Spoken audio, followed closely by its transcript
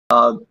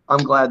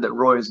I'm glad that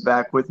Roy is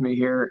back with me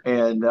here,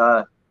 and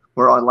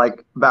we're on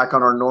back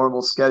on our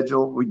normal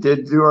schedule. We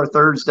did do our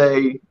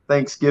Thursday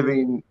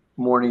Thanksgiving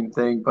morning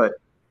thing, but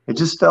it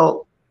just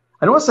felt,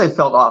 I don't want to say it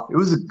felt off. It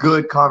was a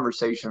good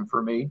conversation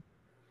for me.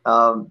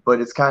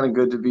 But it's kind of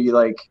good to be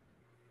I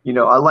think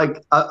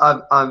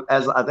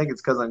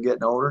it's because I'm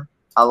getting older.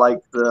 I like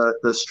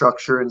the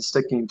structure and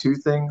sticking to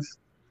things.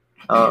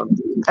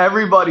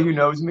 Everybody who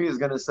knows me is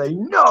going to say,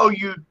 no,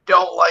 you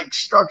don't like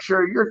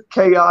structure. You're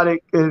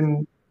chaotic.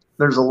 And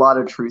there's a lot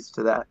of truth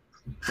to that.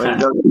 But it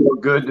does feel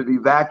good to be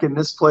back in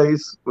this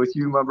place with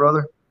you, my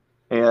brother,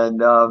 and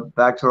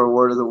back to our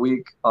word of the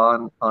week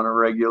on a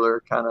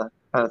regular kind of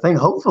thing.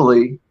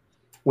 Hopefully,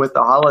 with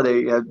the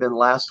holiday had been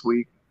last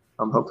week,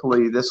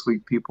 hopefully this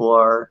week people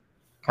are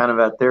kind of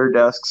at their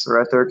desks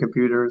or at their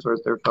computers or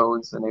at their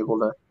phones and able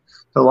to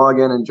log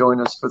in and join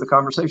us for the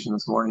conversation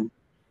this morning.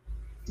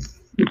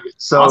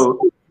 So awesome.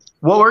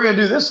 What we're going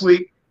to do this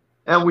week,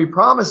 and we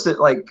promised it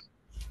like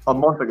a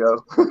month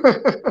ago,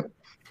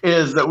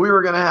 is that we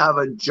were going to have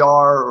a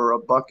jar or a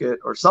bucket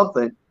or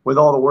something with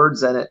all the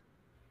words in it,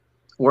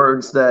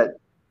 words that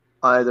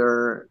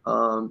either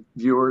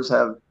viewers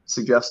have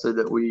suggested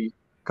that we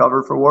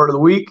cover for word of the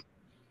week,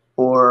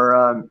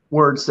 or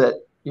words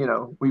that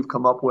we've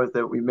come up with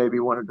that we maybe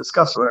want to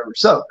discuss or whatever.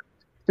 So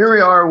here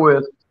we are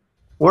with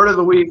word of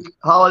the week,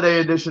 holiday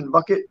edition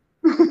bucket.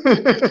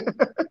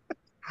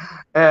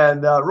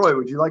 And Roy,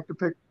 would you like to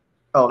pick?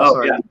 Oh,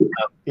 sorry.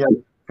 Yeah,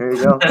 here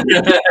you go.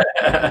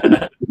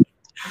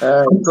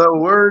 So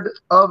word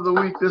of the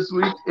week this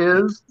week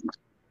is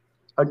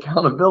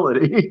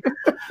accountability.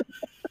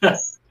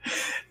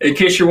 In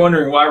case you're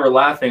wondering why we're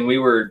laughing, we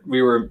were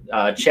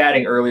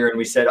chatting earlier, and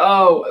we said,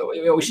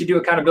 we should do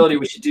accountability.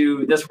 We should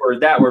do this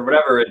word, that word,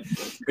 whatever. And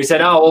we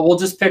said, we'll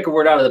just pick a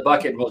word out of the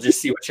bucket, and we'll just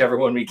see whichever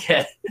one we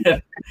get.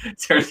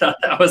 Turns out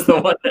that was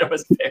the one that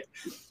was picked.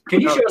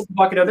 Can you show us the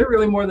bucket? Are there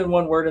really more than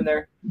one word in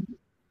there?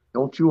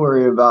 Don't you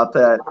worry about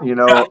that.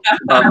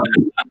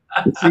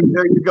 See,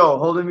 there you go,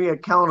 holding me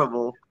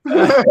accountable.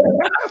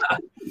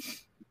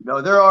 No,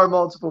 there are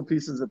multiple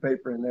pieces of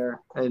paper in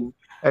there, and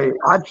hey,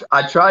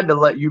 I tried to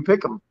let you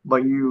pick them,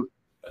 but you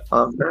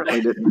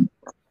apparently didn't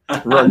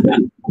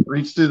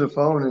reach through the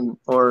phone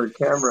or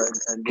camera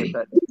and get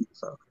that.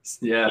 So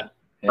yeah,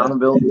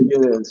 accountability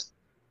it is.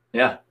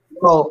 Yeah.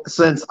 Well,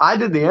 since I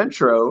did the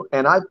intro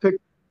and I picked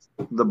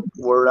the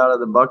word out of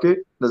the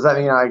bucket, does that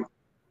mean I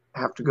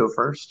have to go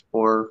first,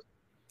 or?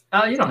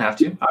 You don't have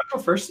to. I'll go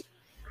first.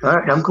 All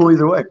right, I'm cool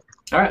either way.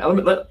 All right,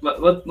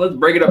 let's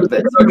break it up a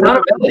bit. So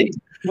accountability.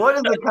 What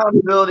is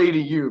accountability to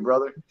you,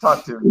 brother?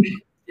 Talk to me.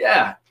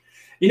 Yeah.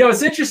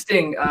 It's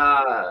interesting.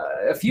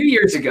 A few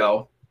years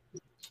ago,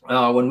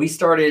 when we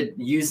started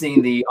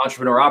using the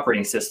Entrepreneur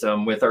Operating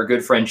System with our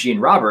good friend Gene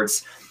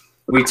Roberts,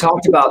 we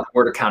talked about the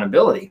word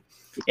accountability.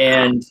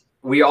 And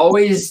we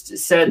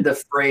always said the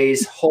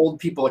phrase, hold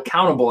people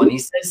accountable. And he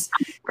says,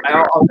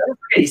 I'll never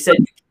forget, he said,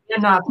 you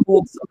cannot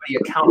hold somebody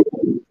accountable.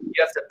 You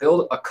have to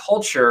build a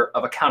culture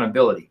of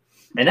accountability.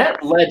 And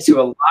that led to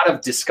a lot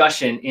of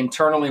discussion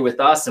internally with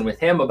us and with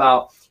him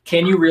about,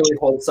 can you really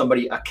hold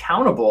somebody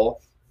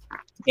accountable?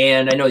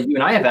 And I know you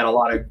and I have had a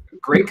lot of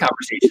great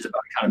conversations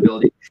about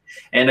accountability.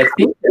 And I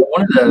think that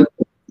one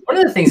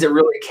of the things that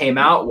really came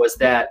out was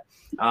that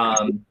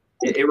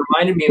it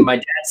reminded me of my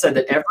dad said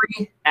that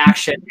every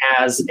action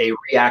has a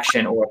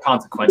reaction or a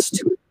consequence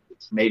to it.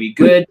 Maybe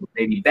good,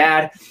 maybe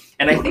bad.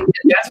 And I think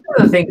that's one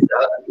of the things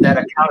that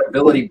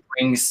accountability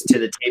brings to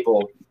the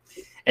table.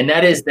 And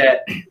that is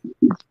that,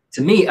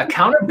 to me,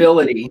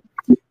 accountability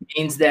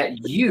means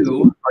that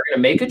you are going to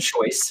make a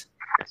choice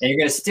and you're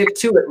going to stick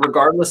to it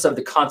regardless of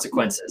the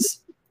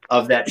consequences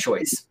of that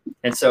choice.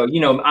 And so,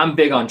 I'm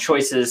big on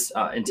choices,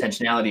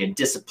 intentionality and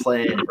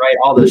discipline, right?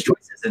 All those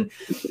choices. And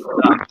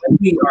when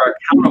we are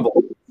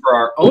accountable for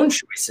our own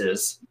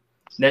choices,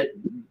 that,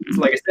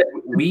 like I said,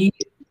 we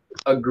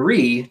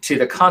agree to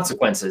the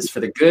consequences for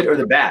the good or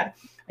the bad.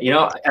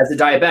 As a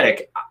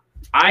diabetic,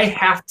 I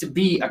have to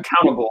be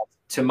accountable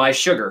to my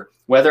sugar,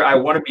 whether I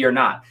want to be or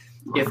not.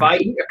 If I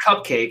eat a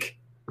cupcake,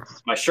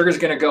 my sugar is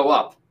going to go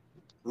up,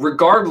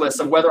 regardless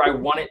of whether I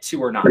want it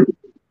to or not.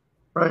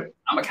 Right.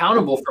 I'm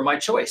accountable for my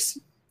choice,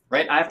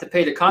 right? I have to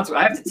pay the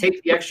consequence. I have to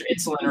take the extra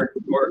insulin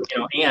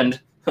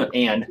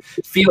and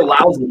feel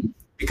lousy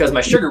because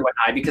my sugar went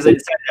high because I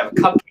decided to have a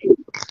cupcake.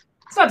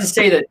 It's not to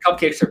say that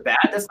cupcakes are bad.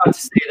 That's not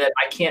to say that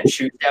I can't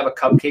choose to have a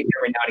cupcake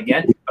every now and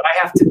again, but I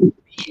have to be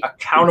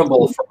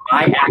accountable for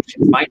my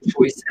actions, my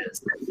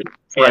choices.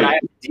 And I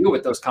have to deal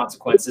with those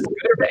consequences,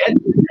 good or bad. And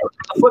on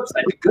the flip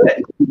side, the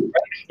good. Right?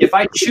 If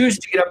I choose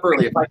to get up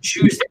early, if I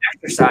choose to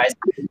exercise,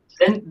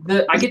 then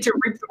I get to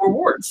reap the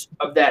rewards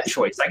of that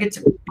choice. I get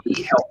to be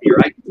healthier.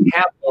 I get to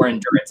have more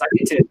endurance. I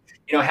get to,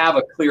 have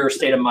a clearer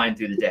state of mind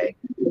through the day.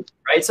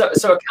 Right. So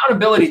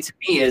accountability to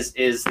me is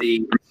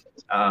the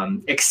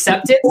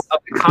acceptance of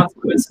the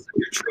consequences of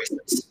your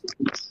choices.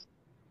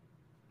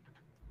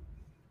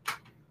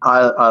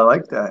 I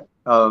like that.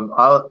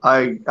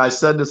 I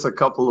said this a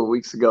couple of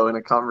weeks ago in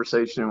a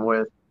conversation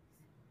with,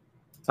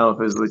 I don't know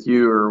if it was with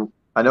you or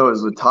I know it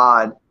was with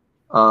Todd.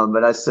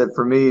 But I said,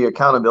 for me,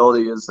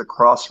 accountability is the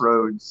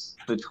crossroads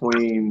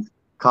between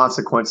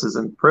consequences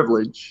and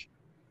privilege,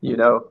 you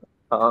know,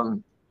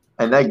 and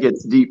that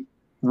gets deep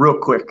real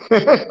quick.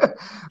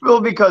 Well,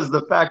 because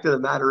the fact of the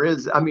matter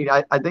is, I mean,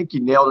 I think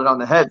you nailed it on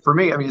the head. For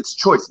me, I mean, it's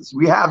choices.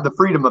 We have the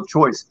freedom of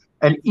choice.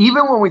 And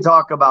even when we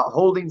talk about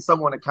holding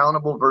someone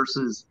accountable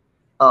versus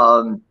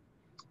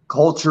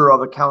culture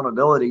of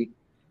accountability,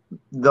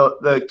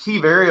 the key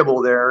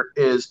variable there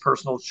is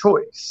personal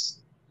choice,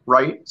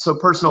 right? So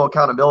personal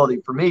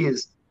accountability for me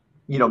is,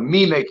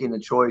 me making the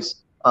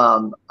choice.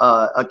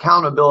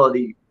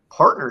 Accountability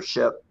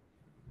partnership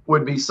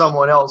would be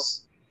someone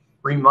else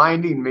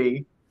reminding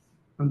me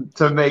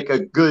to make a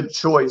good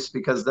choice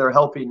because they're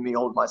helping me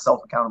hold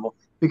myself accountable.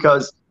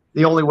 Because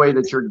the only way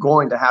that you're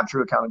going to have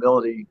true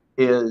accountability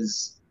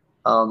is,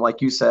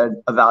 like you said,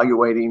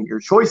 evaluating your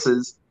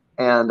choices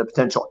and the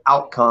potential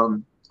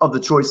outcome of the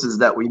choices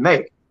that we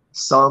make.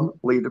 Some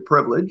lead to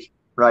privilege,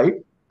 right?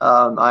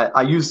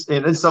 I use,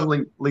 and some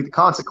lead to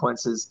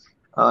consequences.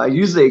 I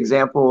use the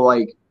example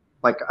like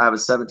I have a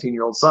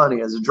 17-year-old son. He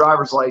has a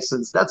driver's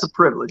license. That's a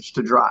privilege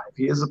to drive.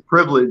 He has a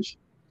privilege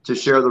to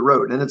share the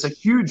road, and it's a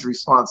huge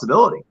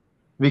responsibility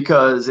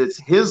because it's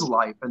his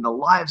life, and the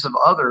lives of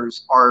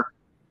others are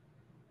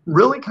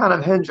really kind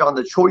of hinge on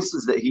the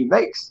choices that he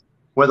makes,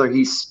 whether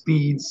he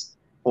speeds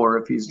or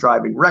if he's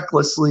driving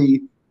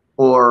recklessly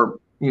or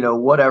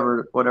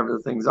whatever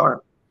the things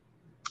are.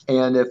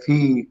 And if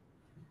he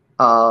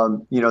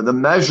the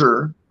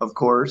measure, of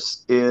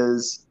course,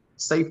 is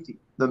safety.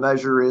 The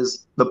measure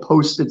is the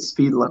posted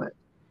speed limit,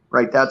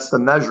 right? That's the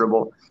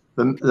measurable.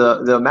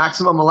 The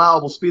maximum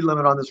allowable speed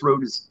limit on this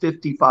road is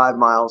 55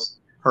 miles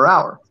per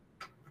hour.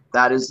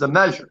 That is the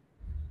measure.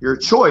 Your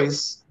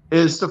choice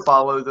is to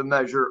follow the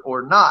measure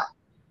or not.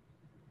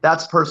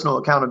 That's personal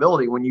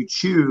accountability when you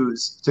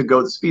choose to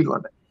go the speed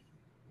limit.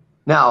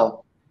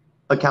 Now,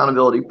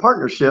 accountability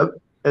partnership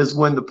is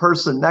when the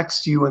person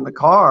next to you in the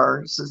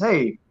car says,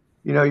 hey,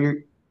 you're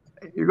going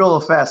a little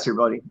fast here,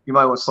 buddy. You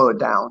might want to slow it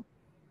down.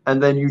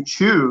 And then you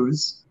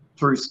choose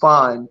to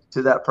respond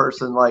to that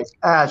person like,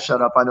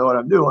 shut up, I know what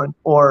I'm doing.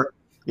 Or,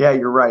 yeah,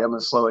 you're right, I'm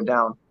going to slow it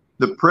down.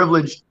 The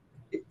privilege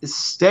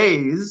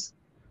stays,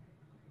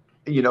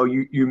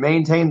 you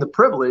maintain the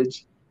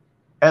privilege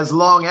as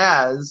long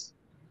as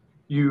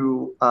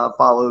you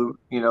follow,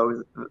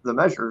 the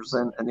measures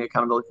and the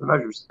accountability for the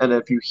measures. And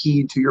if you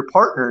heed to your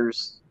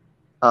partner's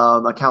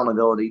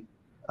accountability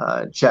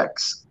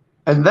checks.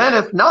 And then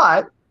if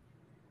not,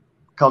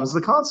 comes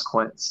the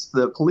consequence.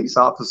 The police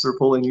officer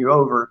pulling you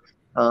over,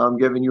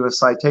 giving you a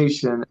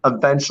citation,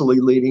 eventually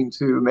leading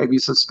to maybe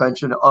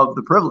suspension of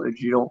the privilege.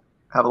 You don't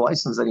have a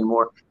license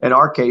anymore. In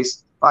our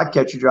case, if I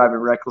catch you driving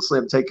recklessly,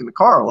 I'm taking the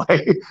car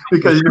away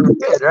because you're a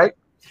kid, right?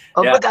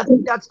 Yeah. But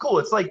that's cool.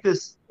 It's like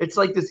this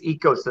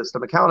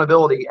ecosystem,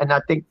 accountability. And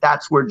I think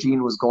that's where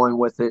Gene was going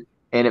with it.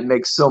 And it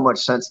makes so much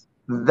sense.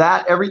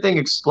 That everything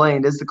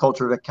explained is the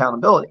culture of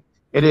accountability.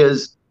 It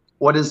is,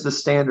 what is the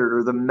standard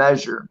or the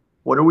measure?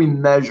 What are we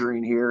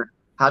measuring here?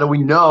 How do we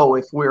know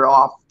if we're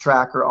off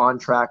track or on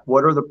track?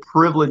 What are the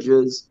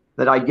privileges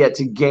that I get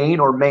to gain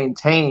or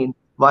maintain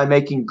by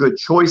making good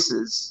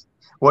choices?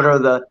 What are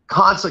the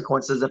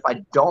consequences if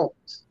I don't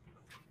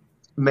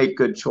make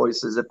good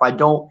choices, if I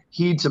don't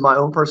heed to my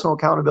own personal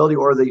accountability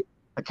or the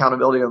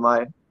accountability of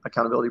my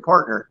accountability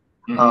partner?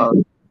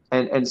 Mm-hmm.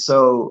 And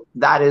so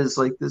that is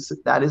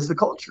the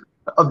culture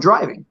of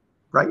driving,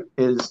 right?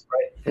 Is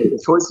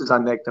the choices I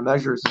make, the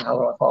measures, and how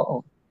do I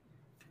follow.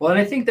 Well, and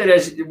I think that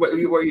as what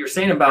you're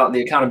saying about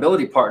the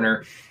accountability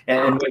partner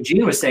and what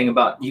Gene was saying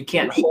about you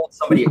can't hold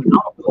somebody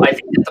accountable, I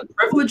think that the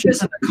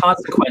privileges and the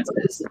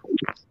consequences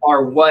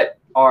are what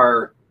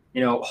are,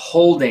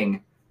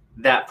 holding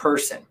that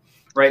person,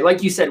 right?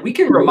 Like you said, we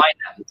can remind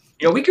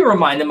them, we can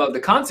remind them of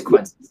the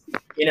consequences.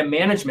 In a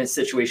management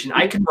situation,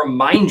 I can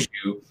remind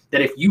you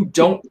that if you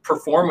don't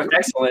perform with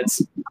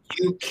excellence,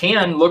 you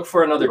can look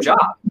for another job.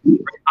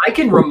 I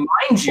can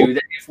remind you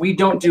that if we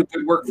don't do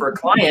good work for a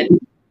client,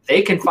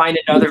 they can find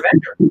another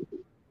vendor,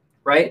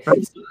 right?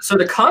 So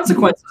the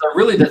consequences are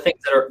really the things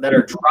that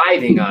are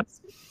driving us.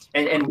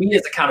 And we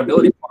as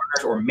accountability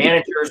partners or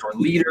managers or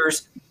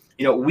leaders,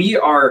 we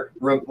are,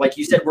 like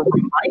you said, we're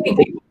reminding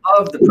people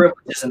of the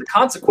privileges and the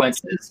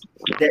consequences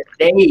that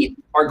they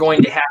are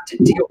going to have to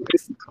deal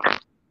with.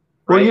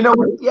 Right?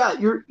 Well,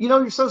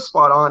 you're so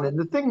spot on. And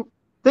the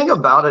thing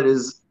about it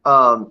is,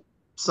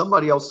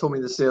 somebody else told me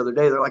this the other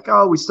day. They're like,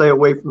 oh, we stay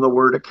away from the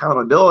word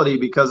accountability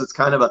because it's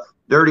kind of a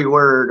dirty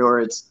word or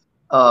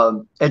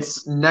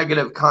it's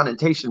negative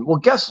connotation. Well,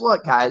 guess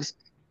what, guys?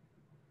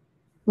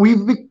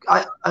 I'm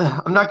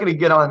not going to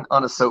get on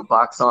a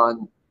soapbox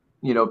on,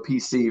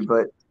 PC,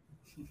 but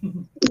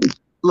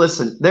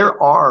listen,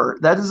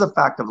 that is a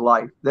fact of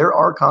life. There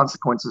are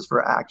consequences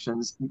for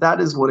actions.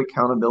 That is what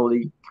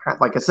accountability,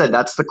 like I said,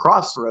 that's the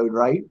crossroad,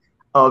 right?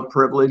 Of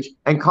privilege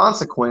and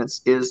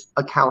consequence is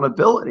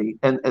accountability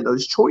and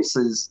those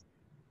choices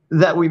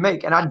that we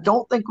make. And I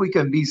don't think we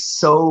can be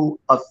so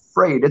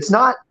afraid.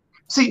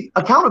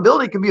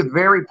 Accountability can be a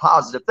very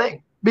positive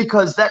thing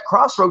because that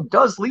crossroad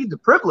does lead to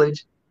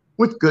privilege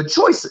with good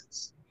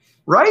choices,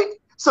 right?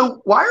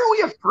 So why are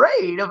we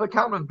afraid of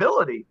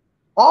accountability?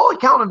 All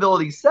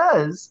accountability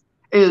says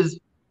is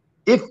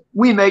if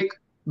we make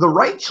the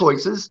right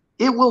choices,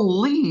 it will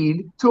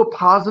lead to a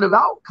positive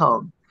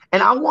outcome.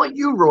 And I want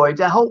you, Roy,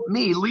 to help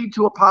me lead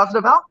to a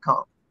positive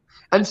outcome.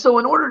 And so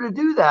in order to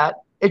do that,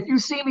 if you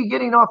see me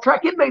getting off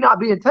track, it may not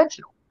be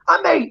intentional.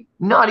 I may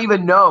not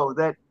even know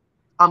that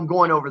I'm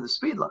going over the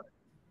speed limit.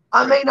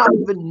 I may not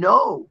even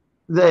know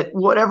that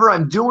whatever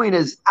I'm doing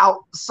is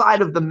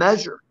outside of the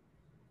measure.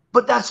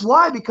 But that's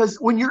why, because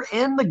when you're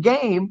in the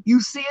game, you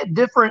see it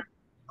different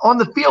on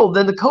the field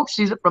than the coach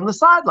sees it from the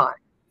sideline.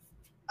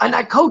 And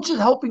that coach is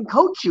helping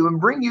coach you and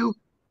bring you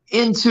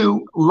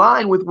into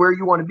line with where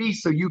you want to be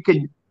so you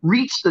can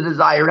reach the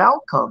desired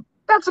outcome.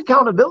 That's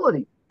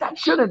accountability. That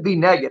shouldn't be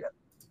negative.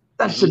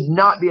 That should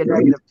not be a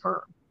negative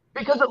term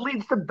because it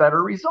leads to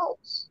better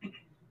results.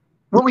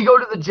 When we go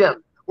to the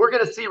gym, we're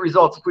going to see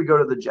results if we go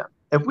to the gym.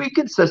 If we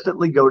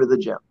consistently go to the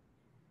gym,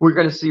 we're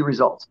going to see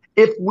results.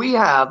 If we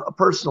have a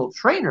personal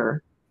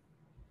trainer,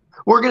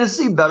 we're going to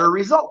see better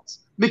results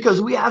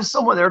because we have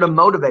someone there to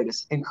motivate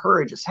us,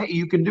 encourage us. Hey,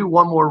 you can do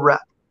one more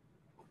rep.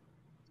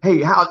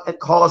 Hey,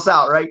 call us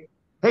out, right?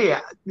 Hey,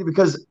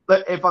 because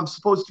if I'm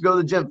supposed to go to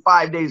the gym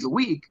 5 days a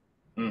week,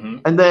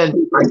 and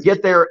then I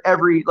get there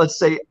let's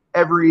say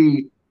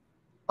every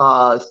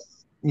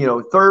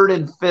third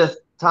and fifth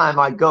time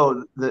I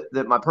go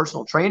that my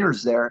personal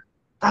trainer's there,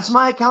 that's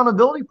my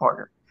accountability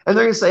partner. And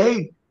they're gonna say,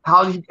 hey,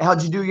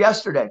 how'd you do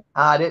yesterday?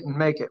 I didn't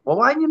make it. Well,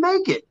 why didn't you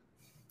make it?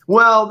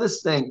 Well,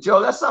 this thing,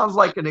 Joe, that sounds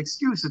like an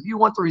excuse. If you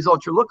want the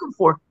result you're looking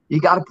for, you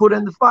got to put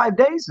in the 5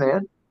 days,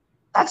 man.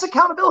 That's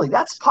accountability.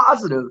 That's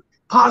positive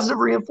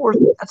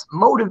reinforcement. That's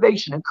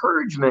motivation,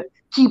 encouragement,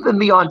 keeping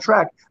me on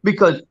track.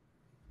 Because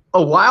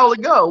a while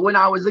ago, when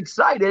I was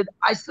excited,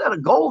 I set a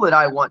goal that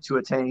I want to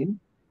attain.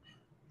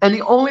 And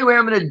the only way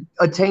I'm going to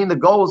attain the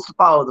goal is to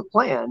follow the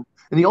plan.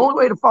 And the only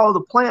way to follow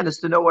the plan is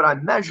to know what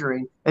I'm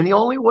measuring. And the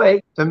only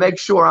way to make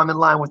sure I'm in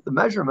line with the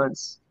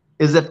measurements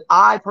is if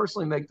I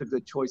personally make the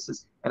good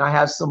choices and I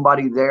have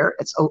somebody there.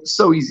 It's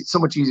so easy, so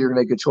much easier to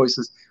make good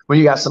choices when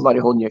you have somebody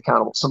holding you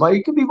accountable. Somebody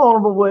you can be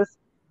vulnerable with,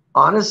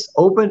 honest,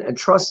 open, and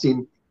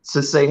trusting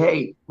to say,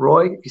 hey,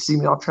 Roy, if you see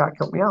me off track,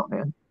 help me out,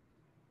 man.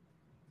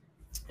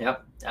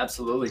 Yep,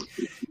 absolutely.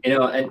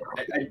 And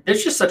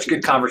there's just such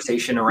good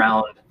conversation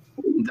around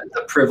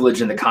the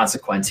privilege and the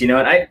consequence, and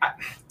I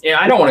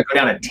don't want to go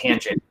down a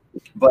tangent,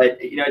 but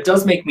it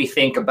does make me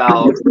think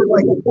about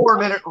like a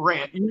 4-minute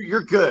rant.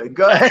 You're good.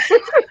 Go ahead.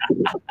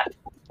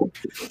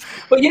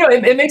 But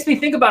it makes me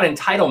think about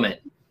entitlement,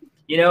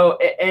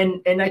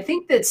 and I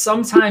think that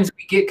sometimes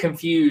we get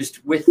confused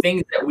with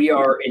things that we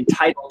are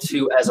entitled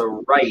to as a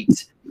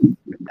right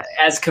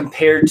as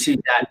compared to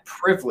that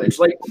privilege.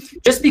 Like,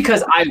 just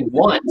because I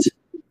want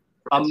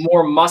a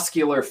more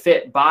muscular,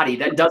 fit body,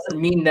 that doesn't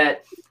mean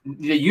that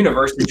the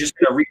universe is just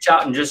going to reach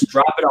out and just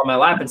drop it on my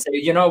lap and say,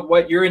 you know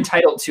what, you're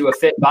entitled to a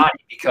fit body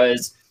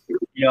because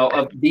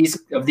of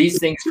these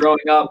things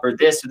growing up, or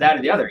this or that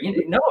or the other.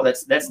 No,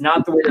 that's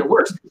not the way that it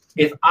works.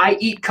 If I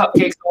eat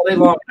cupcakes all day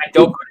long and I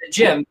don't go to the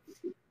gym,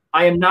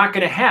 I am not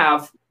going to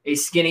have a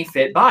skinny,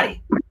 fit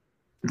body.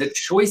 The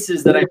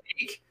choices that I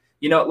make,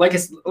 like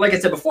I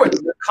said before,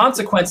 the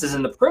consequences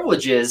and the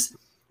privileges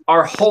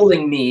are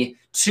holding me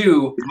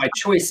to my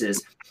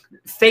choices.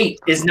 Fate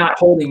is not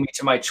holding me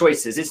to my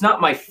choices. It's not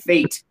my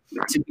fate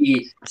to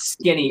be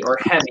skinny or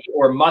heavy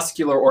or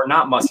muscular or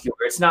not muscular.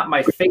 It's not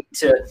my fate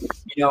to,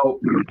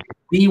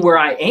 be where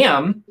I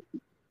am.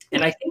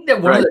 And I think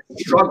that one of the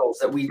struggles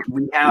that we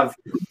have,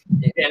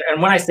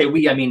 and when I say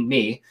we, I mean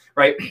me,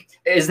 right,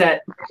 is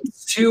that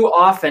too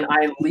often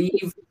I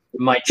leave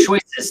my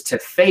choices to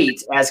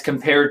fate as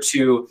compared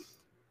to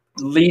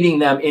leading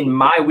them in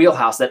my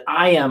wheelhouse, that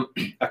I am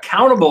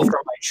accountable for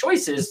my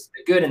choices,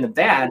 the good and the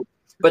bad.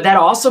 But that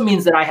also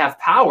means that I have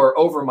power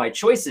over my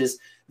choices,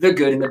 the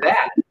good and the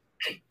bad,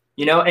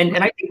 and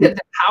I think that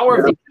the power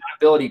of the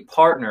accountability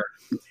partner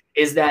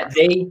is that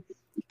they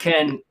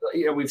can,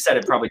 we've said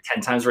it probably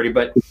 10 times already,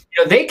 but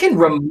they can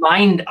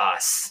remind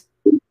us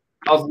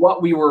of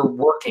what we were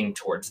working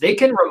towards. They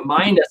can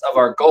remind us of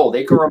our goal.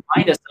 They can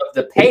remind us of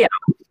the payout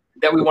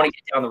that we want to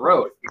get down the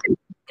road.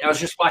 I was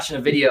just watching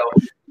a video,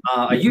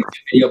 a YouTube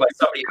video by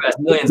somebody who has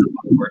millions of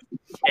followers,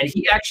 and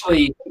he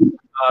actually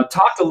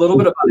talked a little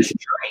bit about his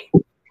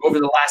journey over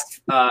the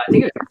last, I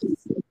think it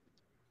was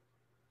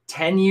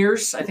 10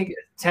 years,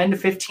 10 to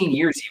 15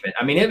 years even.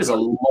 I mean, it was a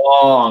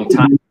long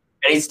time.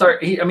 And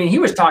he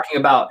was talking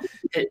about,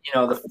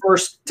 the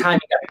first time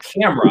he got a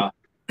camera,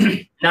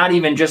 not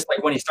even just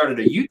like when he started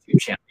a YouTube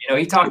channel.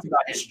 He talked about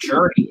his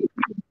journey.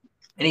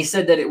 And he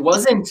said that it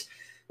wasn't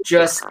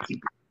just,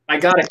 I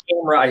got a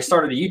camera, I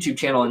started a YouTube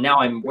channel, and now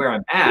I'm where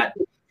I'm at.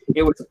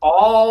 It was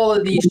all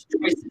of these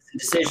choices and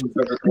decisions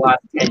over the last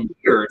 10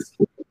 years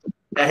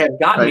that have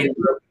gotten me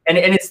there. And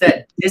it's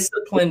that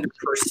disciplined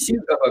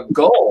pursuit of a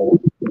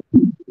goal,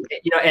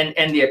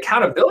 and the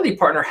accountability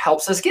partner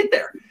helps us get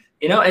there,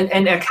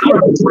 and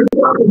accountability.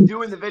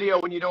 Doing the video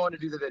when you don't want to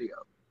do the video,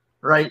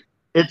 right?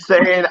 It's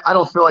saying I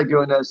don't feel like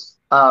doing this,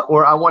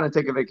 or I want to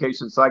take a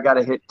vacation, so I got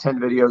to hit 10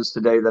 videos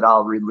today that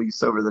I'll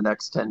release over the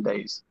next 10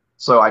 days,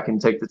 so I can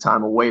take the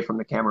time away from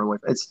the camera.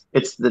 With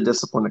it's the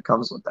discipline that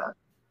comes with that.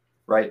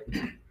 Right.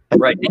 And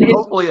right.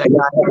 Hopefully, that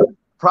guy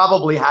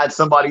probably had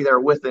somebody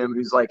there with him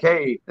who's like,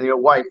 hey,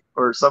 wife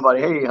or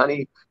somebody, hey,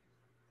 honey,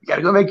 you got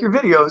to go make your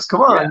videos.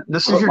 Come on. Yeah.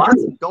 This is your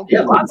dream. Don't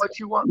get what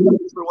you want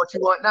for what you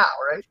want now,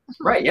 right?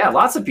 Right. Yeah.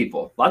 Lots of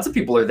people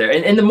are there.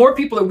 And the more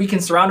people that we can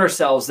surround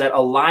ourselves that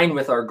align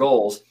with our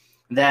goals,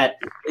 that,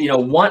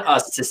 want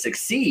us to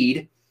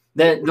succeed,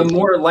 then the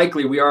more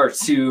likely we are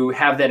to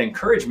have that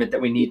encouragement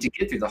that we need to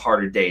get through the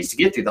harder days, to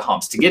get through the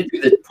humps, to get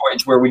through the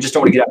points where we just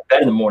don't want to get out of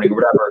bed in the morning or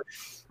whatever.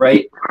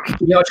 Right.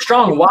 A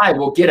strong why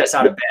will get us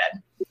out of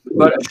bed,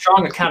 but a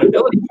strong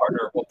accountability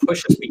partner will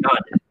push us beyond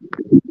it.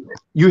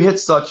 You hit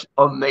such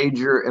a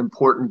major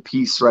important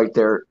piece right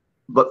there.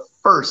 But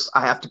first,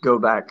 I have to go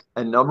back.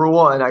 And number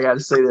one, I got to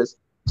say this.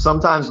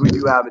 Sometimes we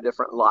do have a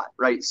different lot,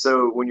 right?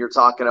 So when you're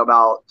talking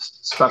about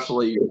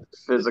especially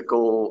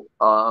physical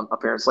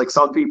appearance, like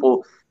some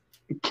people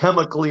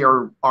chemically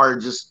are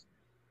just,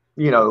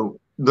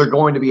 they're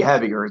going to be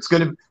heavier. They're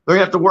going to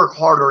have to work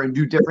harder and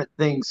do different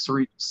things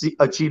to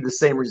achieve the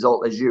same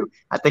result as you.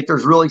 I think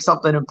there's really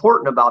something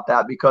important about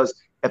that, because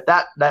if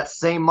that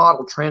same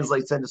model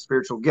translates into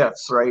spiritual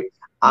gifts, right?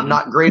 I'm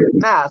not great at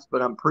math,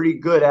 but I'm pretty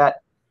good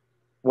at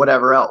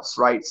whatever else,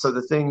 right? So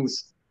the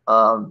things,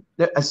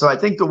 so I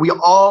think that we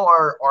all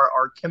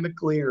are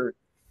chemically or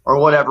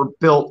whatever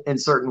built in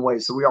certain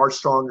ways. So we are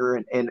stronger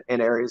in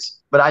areas.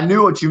 But I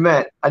knew what you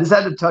meant. I just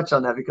had to touch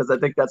on that because I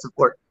think that's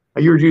important.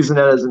 You were using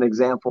that as an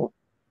example.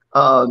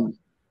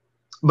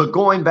 But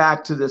going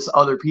back to this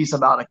other piece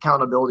about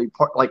accountability,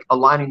 like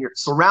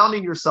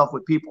surrounding yourself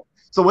with people.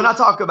 So when I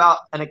talk about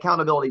an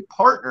accountability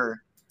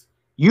partner,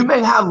 you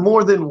may have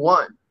more than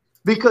one,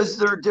 because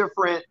they're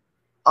different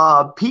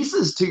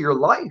pieces to your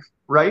life,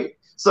 right?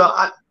 So,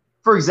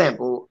 for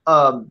example,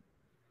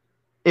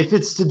 if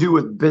it's to do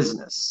with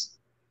business,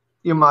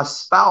 my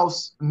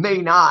spouse may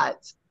not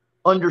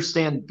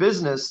understand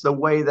business the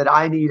way that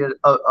I need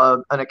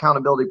an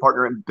accountability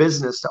partner in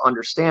business to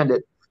understand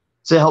it,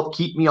 to help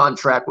keep me on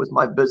track with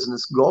my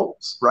business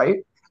goals,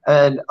 right?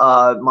 And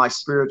my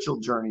spiritual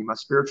journey, my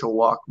spiritual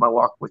walk, my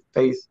walk with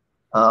faith.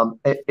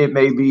 It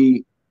may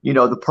be,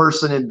 the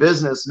person in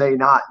business may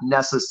not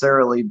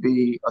necessarily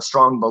be a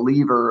strong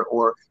believer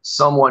or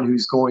someone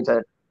who's going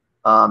to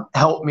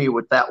help me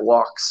with that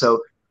walk.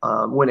 So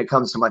when it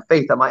comes to my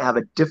faith, I might have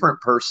a different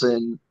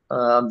person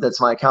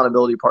that's my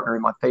accountability partner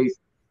in my faith.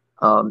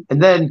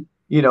 And then,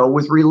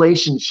 with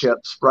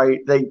relationships, right?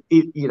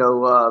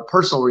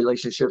 Personal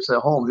relationships at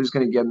home, who's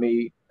going to give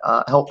me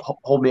help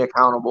hold me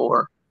accountable,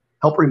 or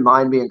help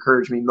remind me,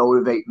 encourage me,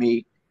 motivate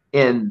me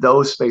in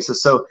those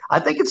spaces. So I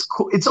think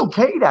it's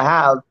okay to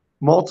have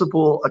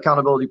multiple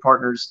accountability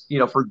partners,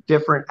 for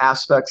different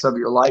aspects of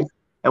your life.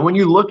 And when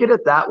you look at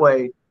it that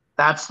way,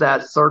 that's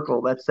that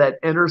circle, that's that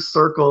inner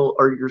circle,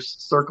 or your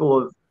circle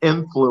of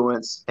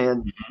influence,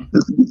 and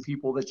the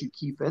people that you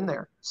keep in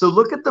there. So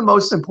look at the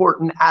most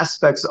important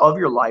aspects of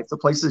your life, the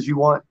places you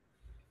want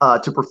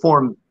to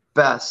perform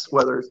best,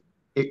 whether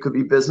it could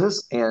be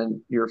business and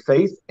your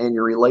faith and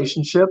your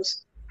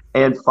relationships,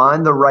 and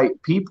find the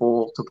right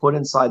people to put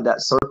inside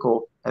that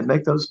circle and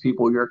make those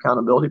people your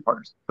accountability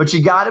partners. But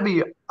you got to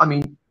be,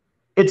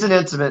 it's an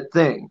intimate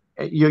thing.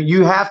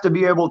 You have to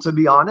be able to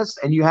be honest,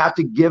 and you have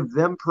to give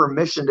them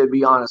permission to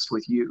be honest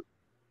with you.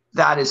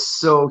 That is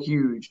so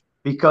huge,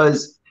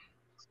 because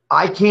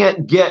I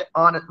can't get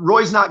on it.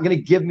 Roy's not going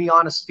to give me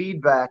honest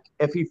feedback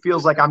if he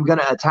feels like I'm going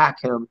to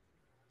attack him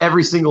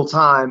every single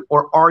time,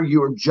 or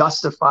argue or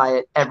justify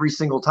it every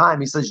single time.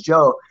 He says,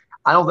 Joe,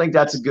 I don't think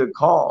that's a good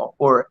call.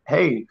 Or,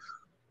 hey,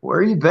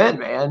 where you been,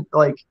 man?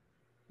 Like,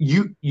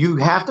 you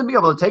have to be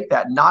able to take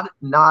that,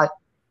 not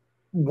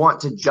want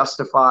to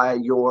justify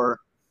your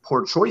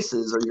poor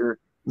choices or your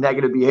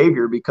negative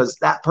behavior, because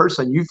that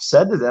person, you've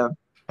said to them,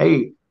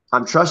 hey,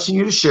 I'm trusting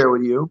you to share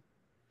with you.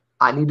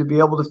 I need to be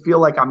able to feel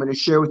like I'm going to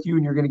share with you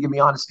and you're going to give me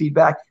honest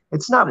feedback.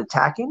 It's not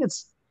attacking.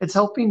 It's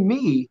helping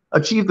me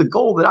achieve the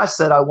goal that I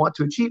said I want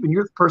to achieve, and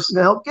you're the person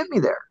to help get me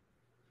there.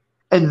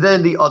 And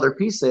then the other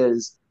piece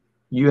is,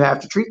 you have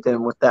to treat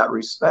them with that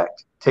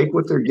respect. Take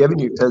what they're giving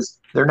you, because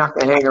they're not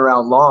going to hang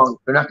around long.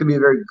 They're not going to be a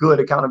very good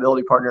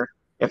accountability partner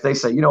if they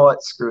say, you know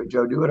what, screw it,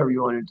 Joe, do whatever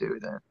you want to do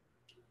then.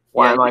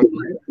 Why am I?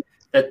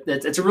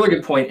 That's a really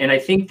good point. And I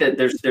think that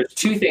there's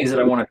two things that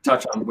I want to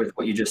touch on with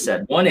what you just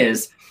said. One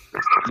is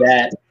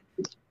that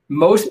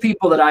most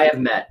people that I have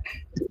met,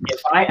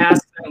 if I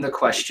ask them the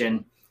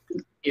question,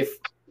 if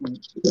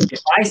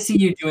I see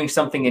you doing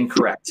something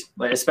incorrect,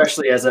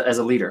 especially as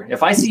a leader,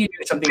 if I see you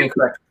doing something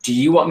incorrect, do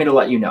you want me to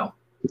let you know?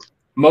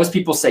 Most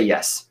people say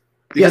yes,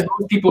 because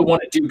most people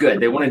want to do good.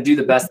 They want to do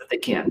the best that they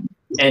can.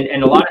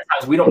 And a lot of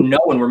times we don't know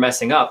when we're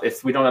messing up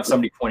if we don't have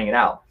somebody pointing it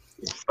out.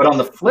 But on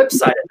the flip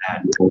side of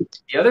that,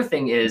 the other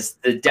thing is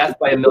the death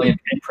by a million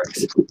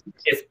pinpricks.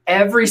 If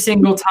every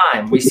single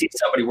time we see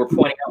somebody, we're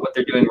pointing out what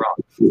they're doing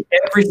wrong,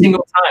 every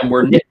single time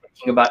we're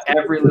nitpicking about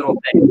every little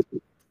thing,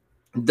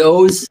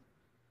 those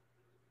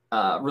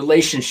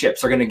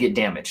relationships are going to get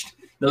damaged.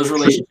 Those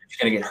relationships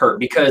are going to get hurt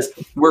because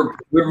we're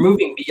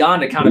moving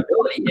beyond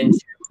accountability into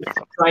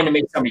trying to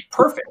make somebody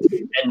perfect.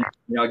 And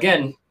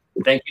again,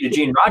 thank you to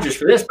Gene Rogers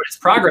for this, but it's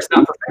progress,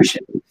 not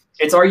perfection.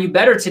 It's, are you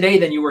better today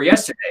than you were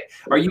yesterday?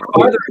 Are you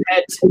farther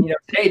ahead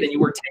today than you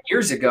were 10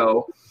 years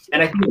ago?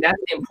 And I think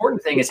that's the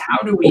important thing, is how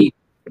do we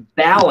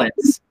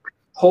balance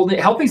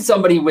helping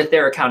somebody with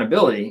their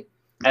accountability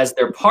as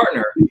their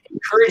partner,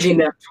 encouraging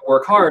them to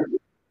work hard,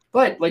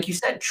 but like you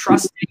said,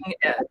 trusting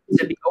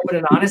to be open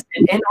and honest,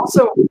 and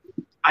also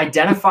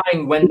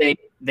identifying when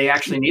they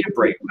actually need a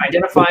break,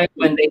 identifying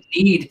when they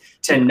need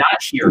to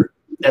not hear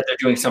that they're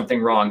doing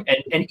something wrong.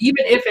 And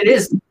even if it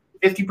is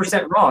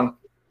 50% wrong,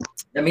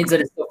 that means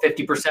that it's still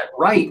 50%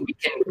 right. We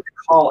can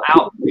call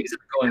out things that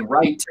are going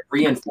right to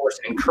reinforce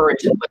and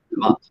encourage and lift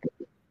them up.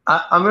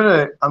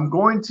 I'm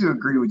going to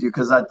agree with you,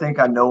 because I think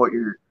I know what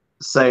you're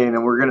saying,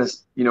 and we're gonna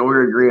we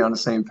agree on the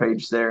same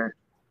page there.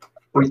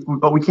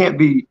 But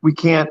we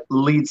can't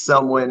lead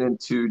someone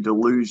into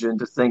delusion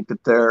to think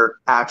that they're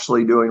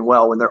actually doing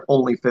well when they're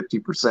only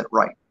 50%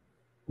 right.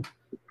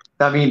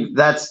 I mean,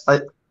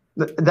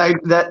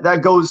 that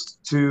goes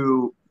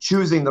to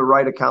choosing the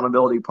right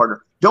accountability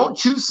partner. Don't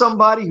choose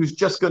somebody who's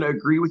just going to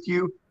agree with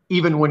you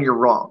even when you're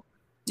wrong.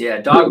 Yeah,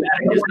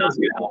 dogmatic is not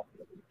going to help.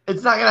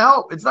 It's not going to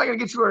help. It's not going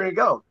to get you where to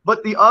go.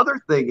 But the other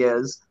thing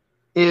is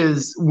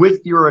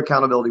with your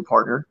accountability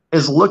partner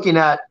is looking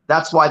at,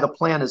 that's why the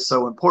plan is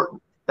so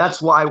important.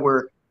 That's why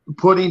we're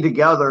putting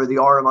together the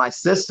RMI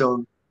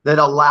system that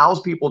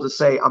allows people to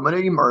say, I'm going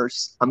to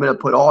immerse, I'm going to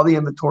put all the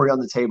inventory on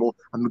the table,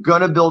 I'm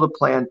going to build a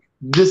plan.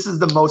 This is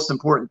the most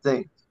important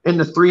thing. In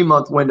the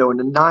 3-month window, in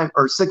the 9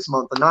 or 6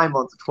 month, the 9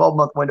 month, the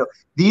 12-month window,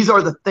 these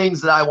are the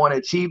things that I want to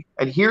achieve.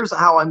 And here's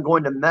how I'm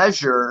going to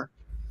measure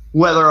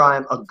whether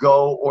I'm a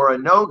go or a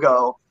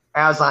no-go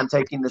as I'm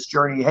taking this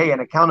journey. Hey, an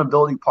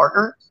accountability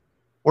partner,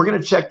 we're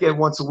going to check in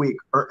once a week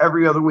or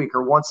every other week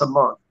or once a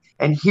month.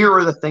 And here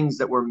are the things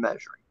that we're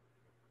measuring.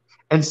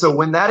 And so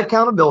when that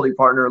accountability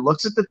partner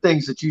looks at the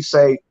things that you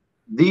say,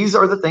 these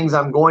are the things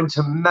I'm going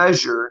to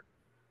measure,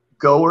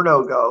 go or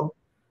no go,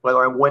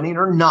 whether I'm winning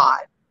or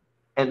not,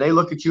 and they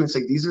look at you and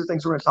say, these are the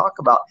things we're going to talk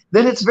about,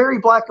 then it's very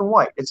black and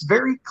white. It's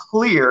very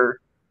clear,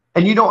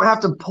 and you don't have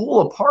to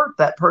pull apart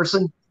that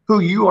person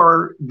who you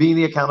are being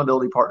the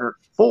accountability partner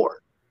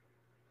for.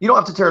 You don't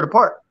have to tear it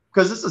apart,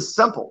 because this is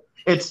simple.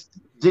 It's,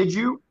 did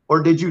you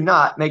or did you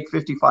not make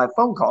 55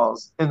 phone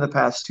calls in the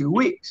past 2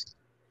 weeks?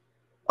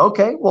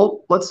 Okay,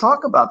 well, let's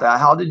talk about that.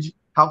 How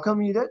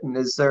come you didn't?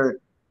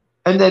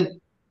 And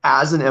then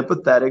as an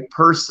empathetic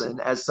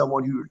person, as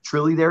someone who's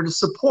truly there to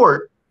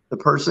support the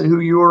person who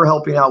you are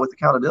helping out with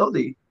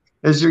accountability,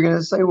 is you're going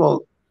to say,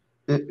 well,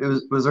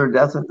 was there a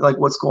death? Like,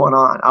 what's going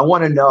on? I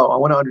want to know. I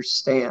want to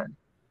understand.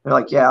 They're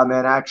like, yeah,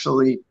 man,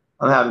 actually,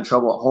 I'm having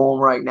trouble at home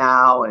right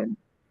now. And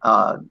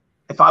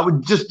if I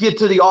would just get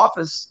to the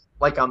office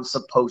like I'm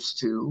supposed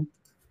to,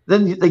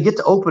 then they get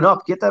to open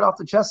up, get that off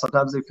the chest.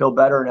 Sometimes they feel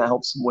better, and it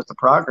helps them with the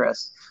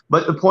progress.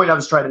 But the point I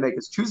was trying to make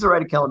is choose the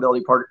right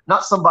accountability partner,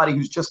 not somebody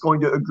who's just going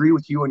to agree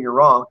with you when you're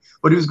wrong,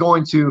 but who's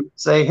going to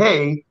say,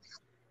 hey,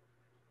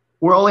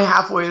 we're only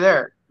halfway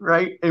there,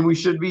 right? And we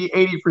should be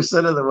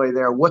 80% of the way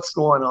there. What's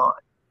going on?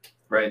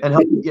 Right. And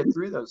help you get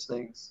through those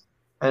things.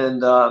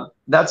 And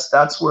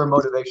that's where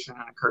motivation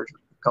and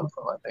encouragement come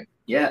from, I think.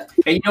 Yeah.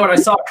 Hey, you know what? I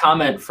saw a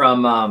comment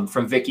from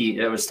Vicky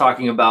that was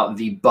talking about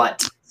the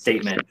but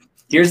statement.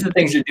 Here's the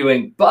things you're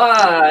doing,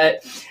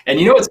 but, and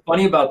you know what's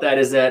funny about that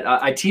is that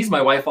I tease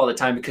my wife all the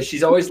time, because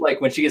she's always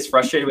like, when she gets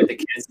frustrated with the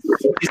kids,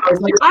 she's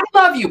always like, I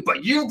love you,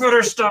 but you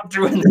better stop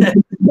doing that.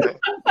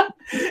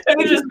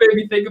 And it just made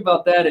me think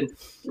about that. And,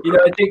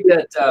 I think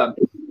that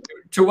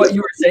to what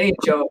you were saying,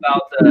 Joe,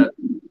 about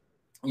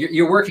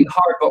you're working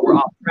hard, but we're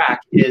off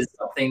track, is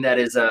something that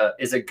is a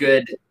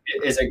good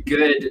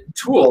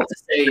tool to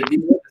say these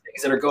are the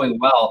things that are going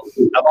well.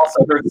 I've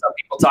also heard some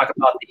people talk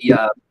about the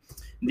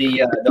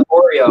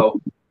Oreo,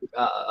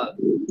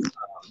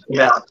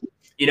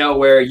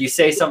 where you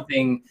say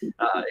something,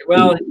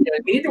 well,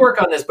 we need to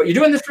work on this, but you're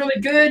doing this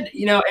really good,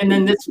 and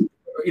then this,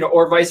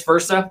 or vice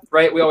versa,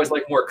 right? We always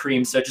like more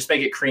cream, so just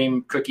make it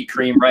cream, cookie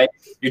cream, right?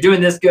 You're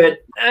doing this good,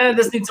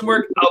 this needs some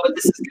work, oh, but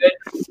this is good.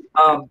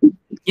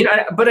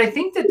 But I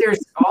think that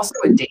there's also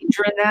a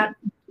danger in that,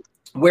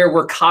 where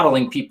we're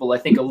coddling people, I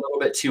think, a little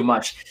bit too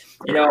much.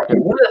 One of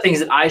the things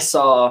that I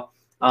saw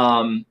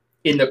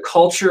in the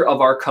culture of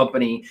our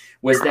company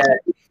was that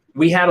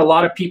we had a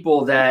lot of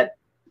people that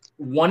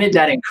wanted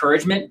that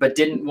encouragement, but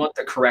didn't want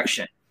the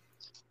correction.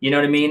 You know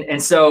what I mean? And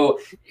so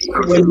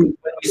when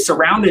we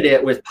surrounded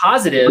it with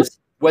positives,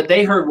 what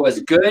they heard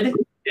was good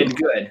and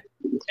good,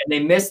 and they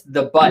missed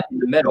the but in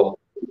the middle,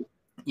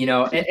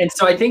 and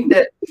so I think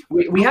that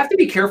we have to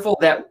be careful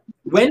that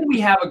when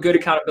we have a good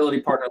accountability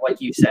partner, like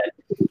you said,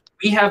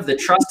 we have the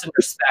trust and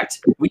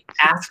respect. We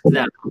asked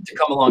them to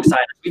come alongside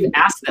us. We've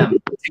asked them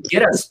to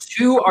get us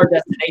to our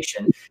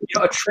destination.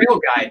 A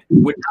trail guide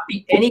would not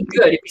be any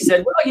good if he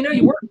said, well, you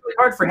worked really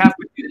hard for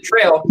halfway through the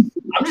trail.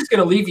 I'm just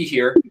going to leave you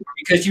here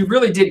because you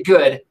really did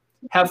good.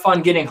 Have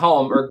fun getting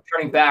home or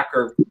turning back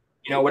or,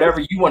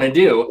 whatever you want to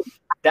do,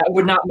 that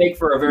would not make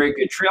for a very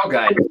good trail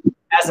guide.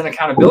 As an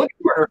accountability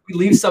partner, if we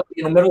leave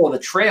somebody in the middle of the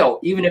trail,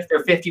 even if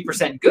they're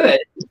 50% good,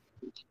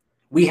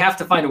 we have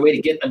to find a way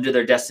to get them to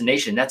their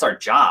destination. That's our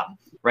job,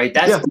 right?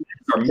 That's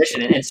our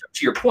mission. And so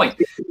to your point,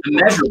 the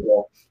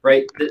measurable,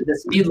 right? The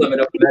speed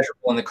limit of the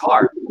measurable in the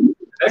car. The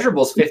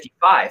measurable is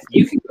 55.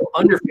 You can go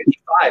under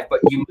 55,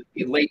 but you must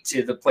be late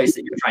to the place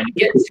that you're trying to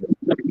get to,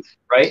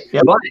 right?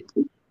 Yep. But,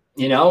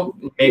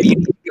 maybe you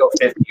need to go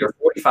 50 or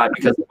 45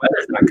 because the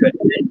weather's not good.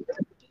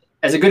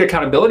 As a good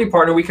accountability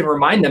partner, we can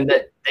remind them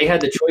that they had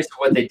the choice of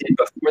what they did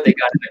before they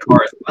got in the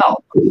car as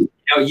well.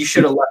 You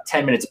should have left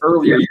 10 minutes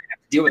earlier. You have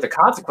to deal with the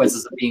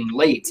consequences of being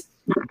late,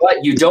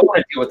 but you don't want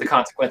to deal with the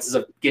consequences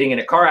of getting in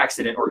a car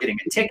accident or getting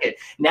a ticket.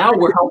 Now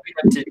we're helping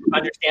them to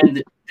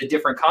understand the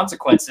different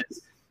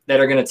consequences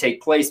that are going to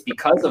take place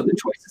because of the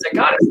choices that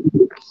got us,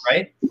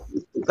 right?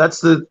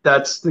 That's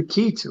the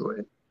key to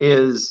it,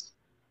 is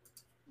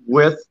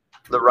with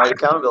the right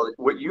accountability.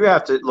 What you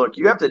have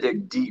to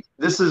dig deep.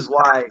 This is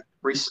why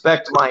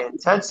respect my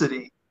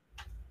intensity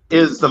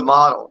is the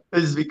model,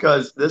 is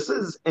because this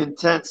is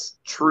intense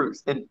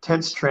truth,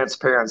 intense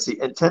transparency,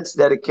 intense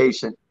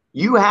dedication.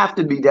 You have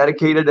to be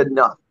dedicated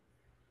enough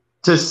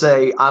to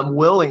say, I'm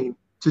willing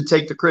to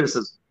take the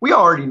criticism. We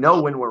already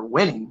know when we're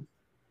winning,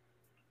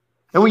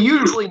 and we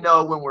usually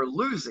know when we're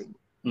losing,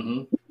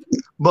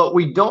 but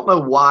we don't know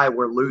why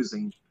we're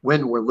losing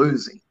when we're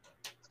losing.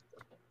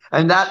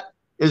 And that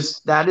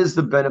is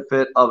the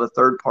benefit of a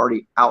third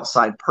party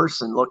outside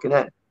person looking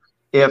in.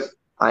 If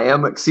I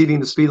am exceeding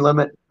the speed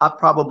limit, I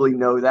probably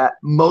know that.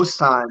 Most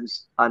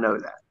times I know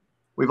that.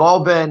 We've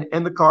all been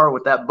in the car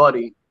with that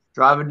buddy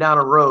driving down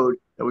a road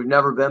that we've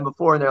never been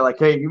before, and they're like,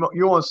 hey, you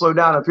want to slow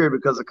down up here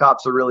because the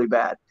cops are really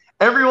bad.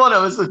 Every one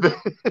of us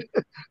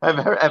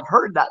have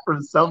heard that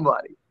from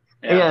somebody.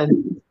 Yeah.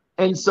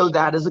 And so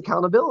that is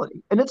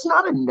accountability. And it's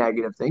not a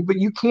negative thing, but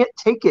you can't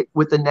take it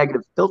with a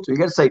negative filter. You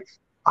got to say,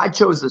 I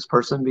chose this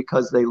person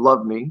because they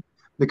love me,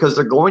 because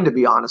they're going to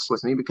be honest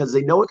with me, because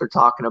they know what they're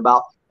talking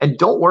about. And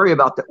don't worry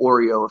about the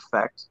Oreo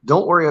effect.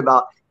 Don't worry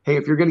about, hey,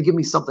 if you're going to give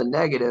me something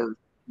negative,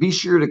 be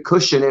sure to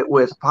cushion it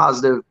with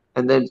positive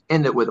and then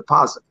end it with a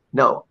positive.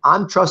 No,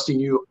 I'm trusting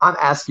you. I'm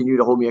asking you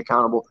to hold me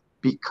accountable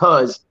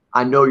because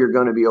I know you're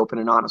going to be open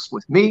and honest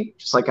with me,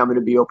 just like I'm going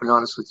to be open and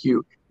honest with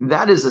you.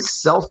 That is a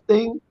self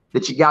thing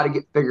that you got to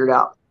get figured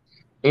out.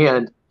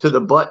 And to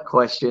the but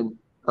question,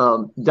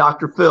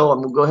 Dr. Phil, I'm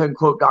going to go ahead and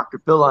quote Dr.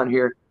 Phil on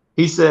here.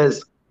 He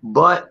says,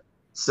 but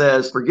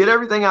says, forget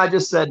everything I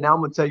just said. Now I'm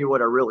going to tell you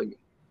what I really mean.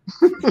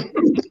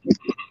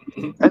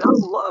 And I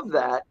love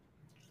that,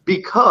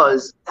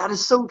 because that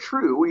is so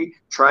true. We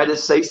try to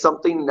say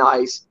something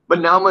nice, but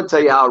now I'm going to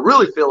tell you how I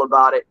really feel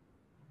about it,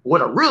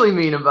 what I really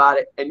mean about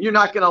it, and you're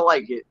not going to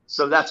like it.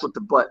 So that's what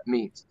the but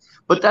means.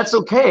 But that's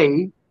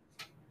okay.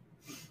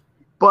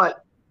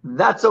 But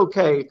that's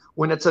okay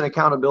when it's an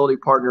accountability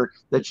partner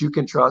that you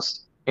can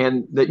trust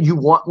and that you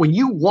want. When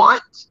you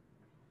want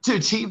to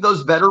achieve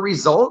those better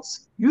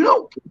results, you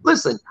don't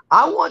listen.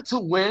 I want to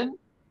win.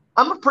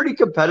 I'm a pretty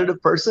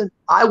competitive person.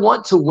 I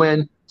want to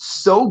win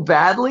so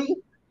badly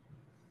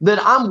that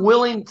I'm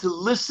willing to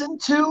listen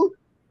to.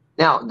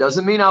 Now, it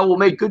doesn't mean I will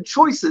make good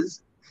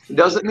choices. It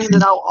doesn't mean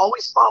that I'll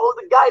always follow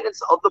the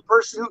guidance of the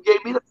person who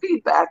gave me the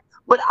feedback,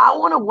 but I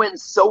want to win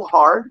so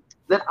hard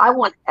that I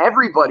want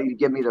everybody to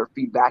give me their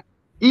feedback,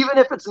 even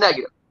if it's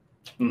negative,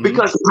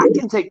 because I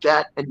can take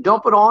that and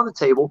dump it all on the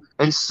table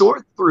and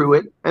sort through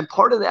it. And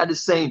part of that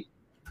is saying,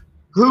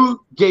 who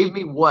gave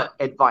me what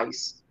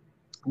advice?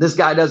 This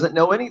guy doesn't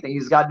know anything.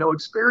 He's got no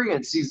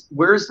experience.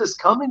 Where's this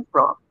coming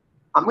from?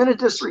 I'm going to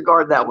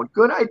disregard that one.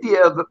 Good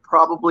idea, but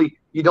probably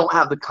you don't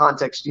have the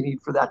context you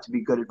need for that to be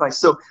good advice.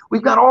 So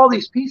we've got all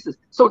these pieces.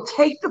 So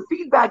take the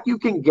feedback you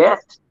can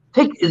get.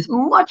 Take as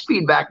much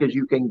feedback as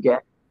you can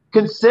get.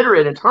 Consider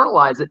it,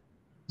 internalize it,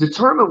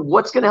 determine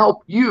what's going to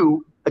help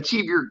you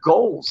achieve your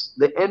goals,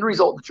 the end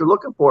result that you're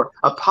looking for,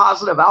 a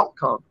positive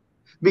outcome.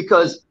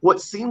 Because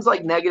what seems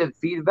like negative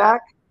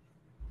feedback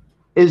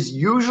is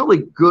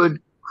usually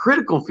good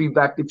critical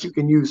feedback that you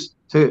can use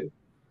to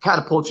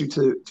catapult you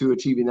to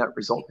achieving that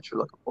result that you're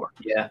looking for.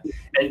 Yeah.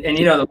 And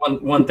the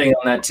one thing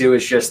on that too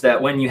is just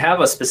that when you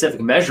have a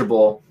specific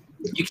measurable,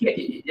 you can't,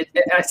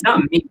 it's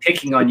not me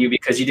picking on you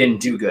because you didn't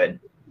do good.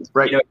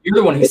 Right. You're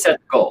the one who set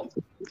the goal,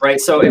 right?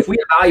 So if we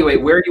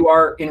evaluate where you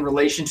are in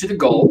relation to the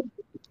goal,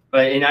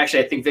 and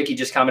actually I think Vicky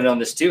just commented on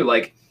this too,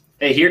 like,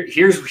 hey,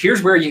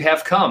 here's where you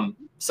have come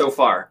so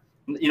far.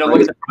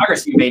 Look at the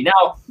progress you made.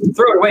 Now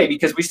throw it away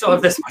because we still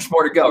have this much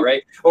more to go,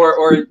 right?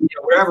 Or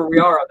wherever we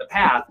are on the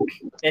path.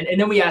 And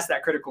then we ask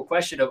that critical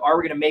question of, are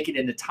we going to make it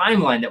in the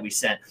timeline that we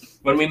set?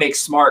 When we make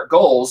SMART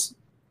goals,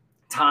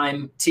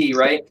 time T,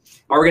 right?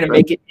 Are we going to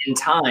make it in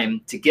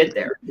time to get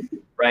there?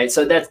 Right.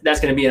 So that's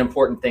going to be an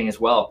important thing as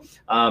well.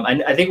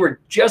 And I think we're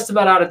just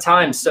about out of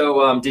time.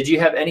 So did you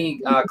have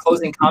any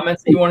closing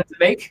comments that you wanted to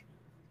make?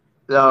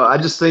 No, I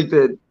just think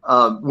that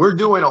we're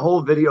doing a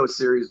whole video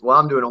series. Well,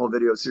 I'm doing a whole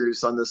video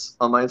series on this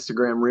on my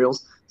Instagram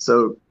Reels.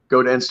 So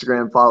go to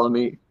Instagram, follow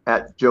me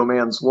at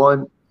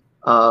JoeMans1.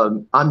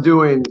 I'm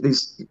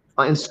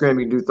on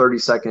Instagram, you can do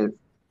 30-second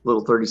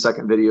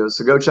videos.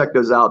 So go check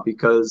those out,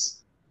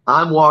 because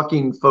I'm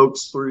walking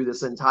folks through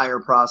this entire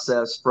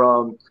process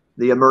from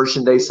the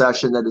immersion day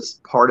session that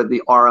is part of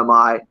the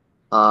RMI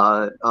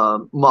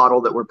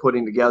model that we're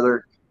putting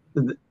together.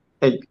 And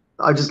I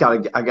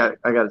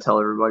gotta tell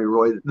everybody,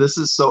 Roy,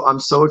 I'm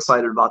so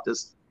excited about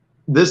this.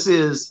 This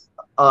is,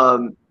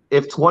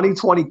 if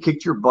 2020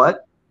 kicked your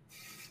butt,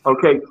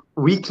 okay,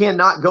 we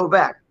cannot go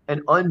back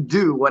and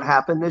undo what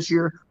happened this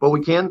year, but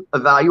we can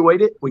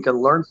evaluate it, we can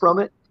learn from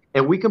it,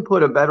 and we can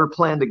put a better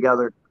plan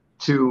together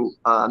to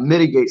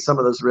mitigate some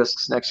of those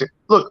risks next year.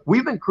 Look,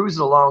 we've been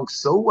cruising along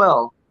so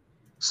well,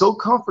 so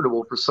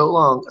comfortable for so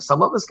long.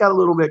 Some of us got a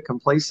little bit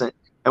complacent,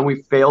 and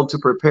we failed to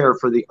prepare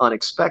for the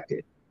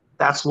unexpected.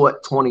 That's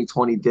what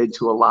 2020 did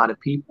to a lot of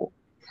people.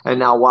 And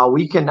now, while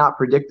we cannot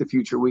predict the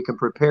future, we can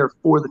prepare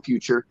for the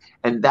future.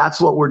 And that's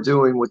what we're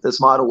doing with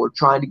this model. We're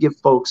trying to give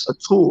folks a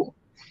tool.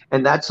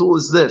 And that tool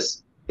is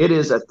this. It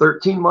is a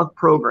 13-month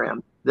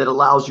program that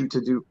allows you to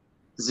do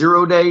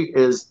 0 day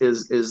is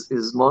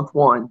month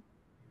 1,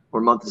 or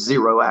month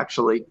 0,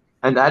 actually.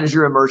 And that is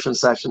your immersion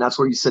session. That's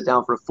where you sit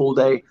down for a full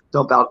day,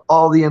 dump out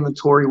all the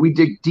inventory. We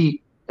dig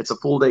deep. It's a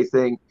full day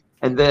thing.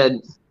 And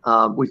then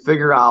we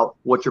figure out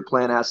what your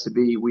plan has to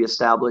be. We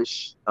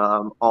establish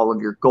all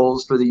of your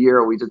goals for the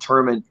year. We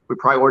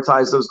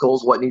prioritize those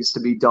goals, what needs to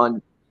be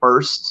done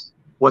first,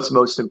 what's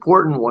most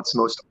important, what's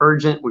most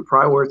urgent. We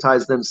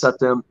prioritize them, set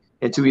them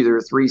into either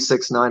a 3,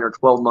 6, 9, or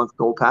 12-month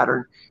goal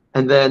pattern.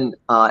 And then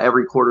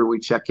every quarter we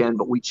check in,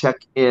 but we check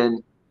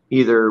in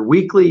either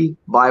weekly,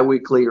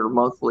 bi-weekly, or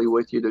monthly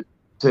with you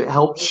to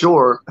help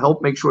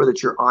make sure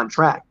that you're on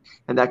track.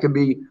 And that can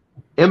be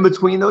in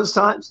between those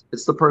times.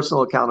 It's the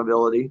personal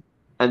accountability.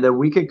 And then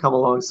we can come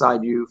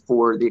alongside you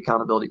for the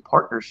accountability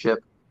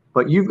partnership.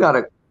 But you've got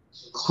a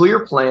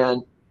clear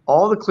plan,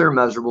 all the clear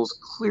measurables,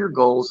 clear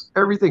goals,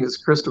 everything is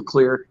crystal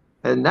clear.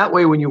 And that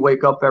way, when you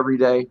wake up every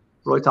day,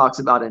 Roy talks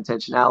about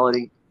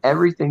intentionality.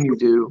 Everything you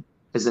do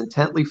is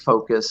intently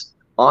focused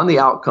on the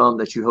outcome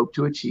that you hope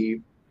to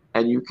achieve.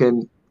 And you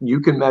can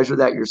measure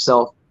that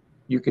yourself.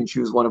 You can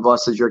choose one of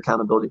us as your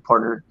accountability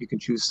partner. You can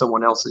choose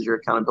someone else as your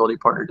accountability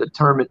partner,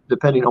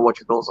 depending on what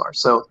your goals are.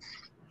 So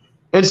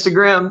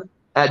Instagram,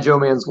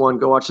 @JoeMans1,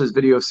 go watch this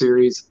video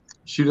series.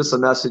 Shoot us a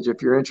message if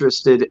you're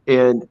interested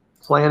in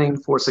planning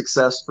for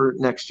success for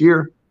next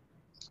year.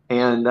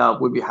 And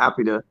we'd be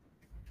happy to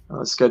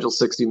schedule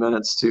 60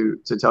 minutes to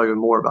tell you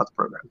more about the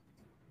program.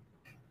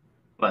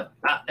 But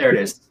there it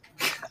is.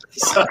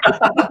 So,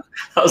 I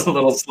was a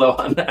little slow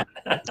on that.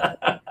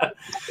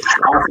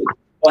 Awesome.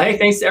 Well, hey,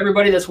 thanks to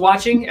everybody that's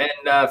watching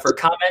and for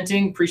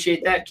commenting.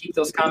 Appreciate that. Keep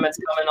those comments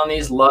coming on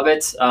these. Love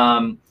it.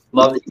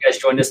 Love that you guys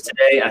joined us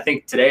today. I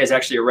think today is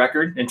actually a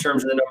record in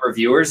terms of the number of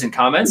viewers and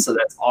comments, so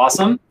that's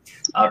awesome.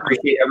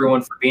 Appreciate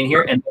everyone for being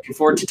here, and looking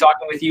forward to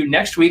talking with you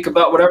next week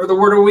about whatever the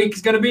word of the week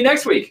is going to be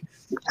next week.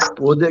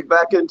 We'll dig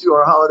back into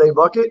our holiday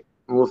bucket,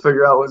 and we'll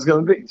figure out what it's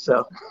going to be.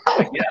 So,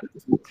 yeah,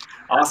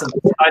 awesome.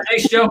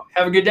 Thanks, Joe.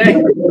 Have a good day.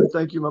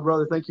 Thank you, my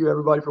brother. Thank you,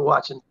 everybody, for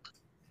watching.